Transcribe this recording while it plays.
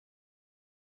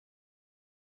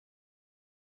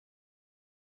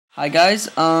Hi guys,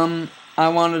 I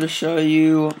wanted to show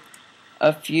you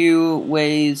a few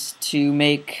ways to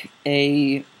make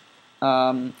a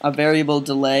variable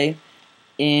delay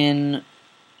in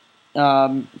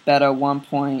beta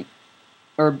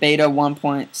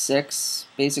 1.6,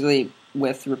 basically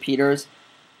with repeaters.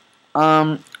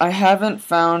 I haven't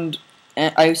found.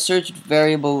 I searched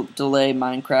variable delay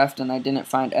Minecraft and I didn't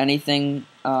find anything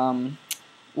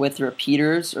with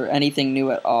repeaters or anything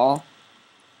new at all.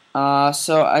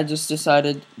 So I just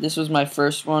decided this was my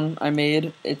first one I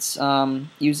made. It's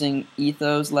using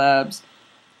Ethos Labs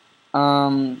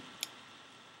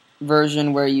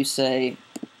version where you say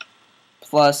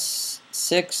 +6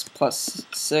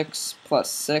 +6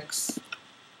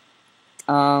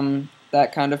 +6,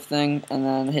 that kind of thing, and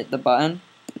then hit the button,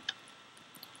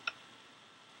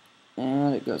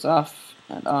 and it goes off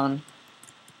and on.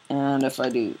 And if I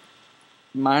do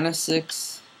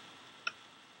 -6,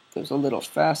 goes a little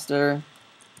faster,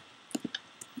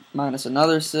 minus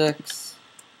another 6,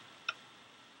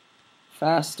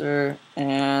 faster,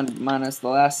 and minus the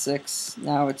last 6.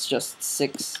 Now it's just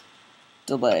 6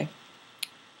 delay.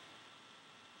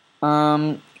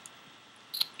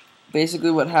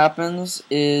 Basically what happens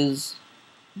is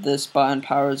this button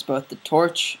powers both the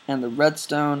torch and the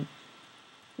redstone,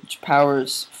 which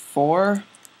powers 4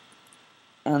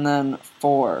 and then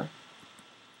 4.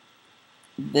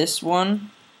 This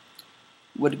one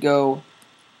would go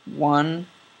 1,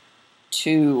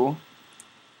 2,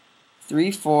 3,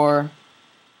 4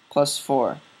 plus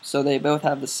 4. So they both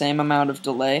have the same amount of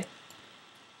delay.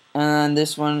 And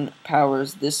this one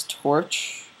powers this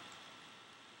torch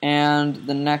and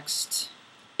the next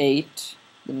 8.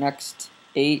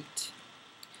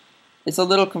 It's a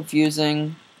little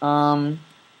confusing, but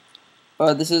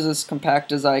this is as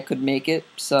compact as I could make it,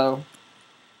 so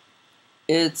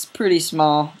it's pretty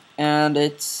small and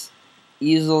it's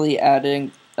easily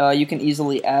you can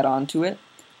easily add on to it.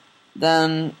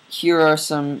 Then here are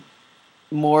some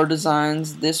more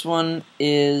designs. This one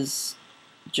is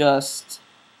just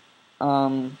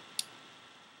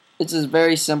it's just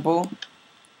very simple,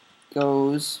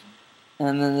 goes,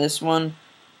 and then this one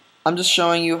I'm just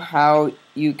showing you how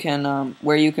you can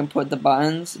where you can put the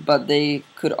buttons, but they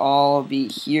could all be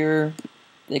here,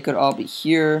 they could all be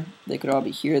here, they could all be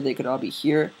here, they could all be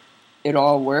here. It'll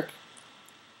all work.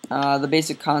 The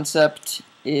basic concept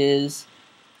is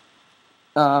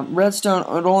redstone,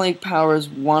 it only powers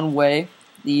one way.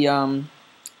 The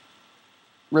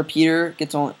repeater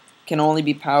can only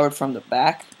be powered from the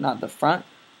back, not the front.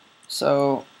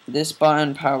 So this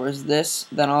button powers this,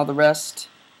 then all the rest.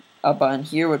 A button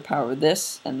here would power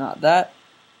this and not that.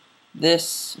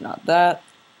 This, not that.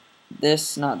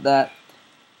 This, not that.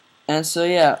 And so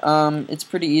yeah, it's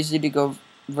pretty easy to go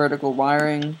vertical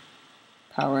wiring,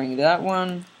 powering that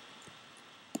one,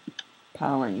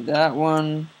 powering that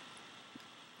one,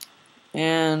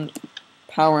 and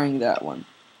powering that one.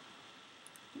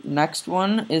 Next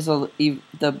one is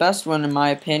the best one in my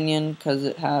opinion because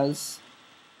it has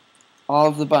all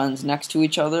of the buttons next to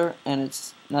each other and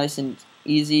it's nice and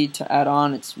easy to add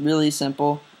on. It's really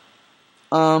simple.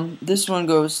 This one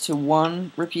goes to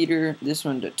 1 repeater, this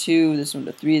one to 2, this one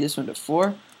to 3, this one to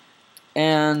 4,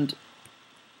 and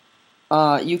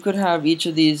you could have each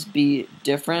of these be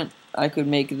different. I could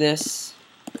make this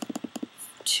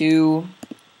 2,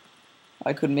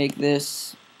 I could make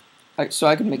this, so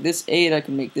I could make this 8, I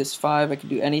could make this 5, I could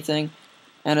do anything,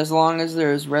 and as long as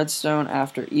there's redstone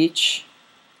after each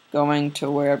going to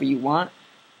wherever you want,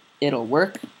 it'll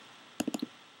work.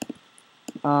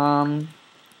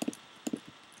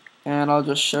 And I'll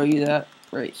just show you that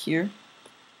right here.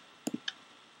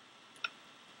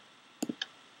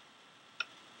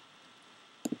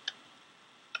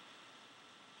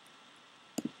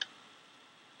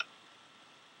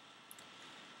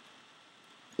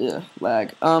 Yeah,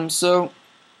 lag. So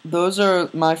those are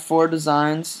my 4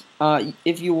 designs.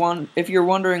 If you're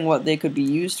wondering what they could be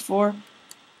used for,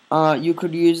 you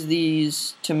could use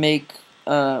these to make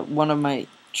one of my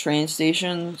train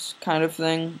stations kind of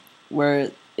thing,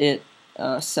 where it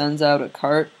sends out a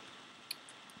cart.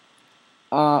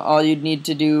 All you'd need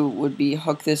to do would be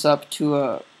hook this up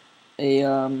to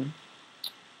a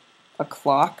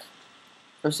clock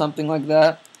or something like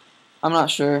that. I'm not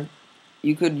sure.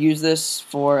 You could use this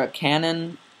for a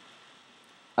cannon,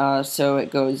 so it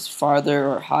goes farther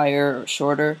or higher or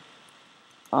shorter.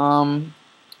 And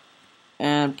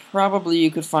probably you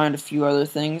could find a few other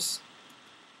things.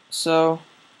 So,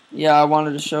 yeah, I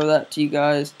wanted to show that to you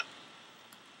guys.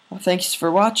 Well, thanks for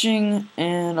watching,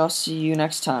 and I'll see you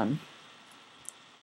next time.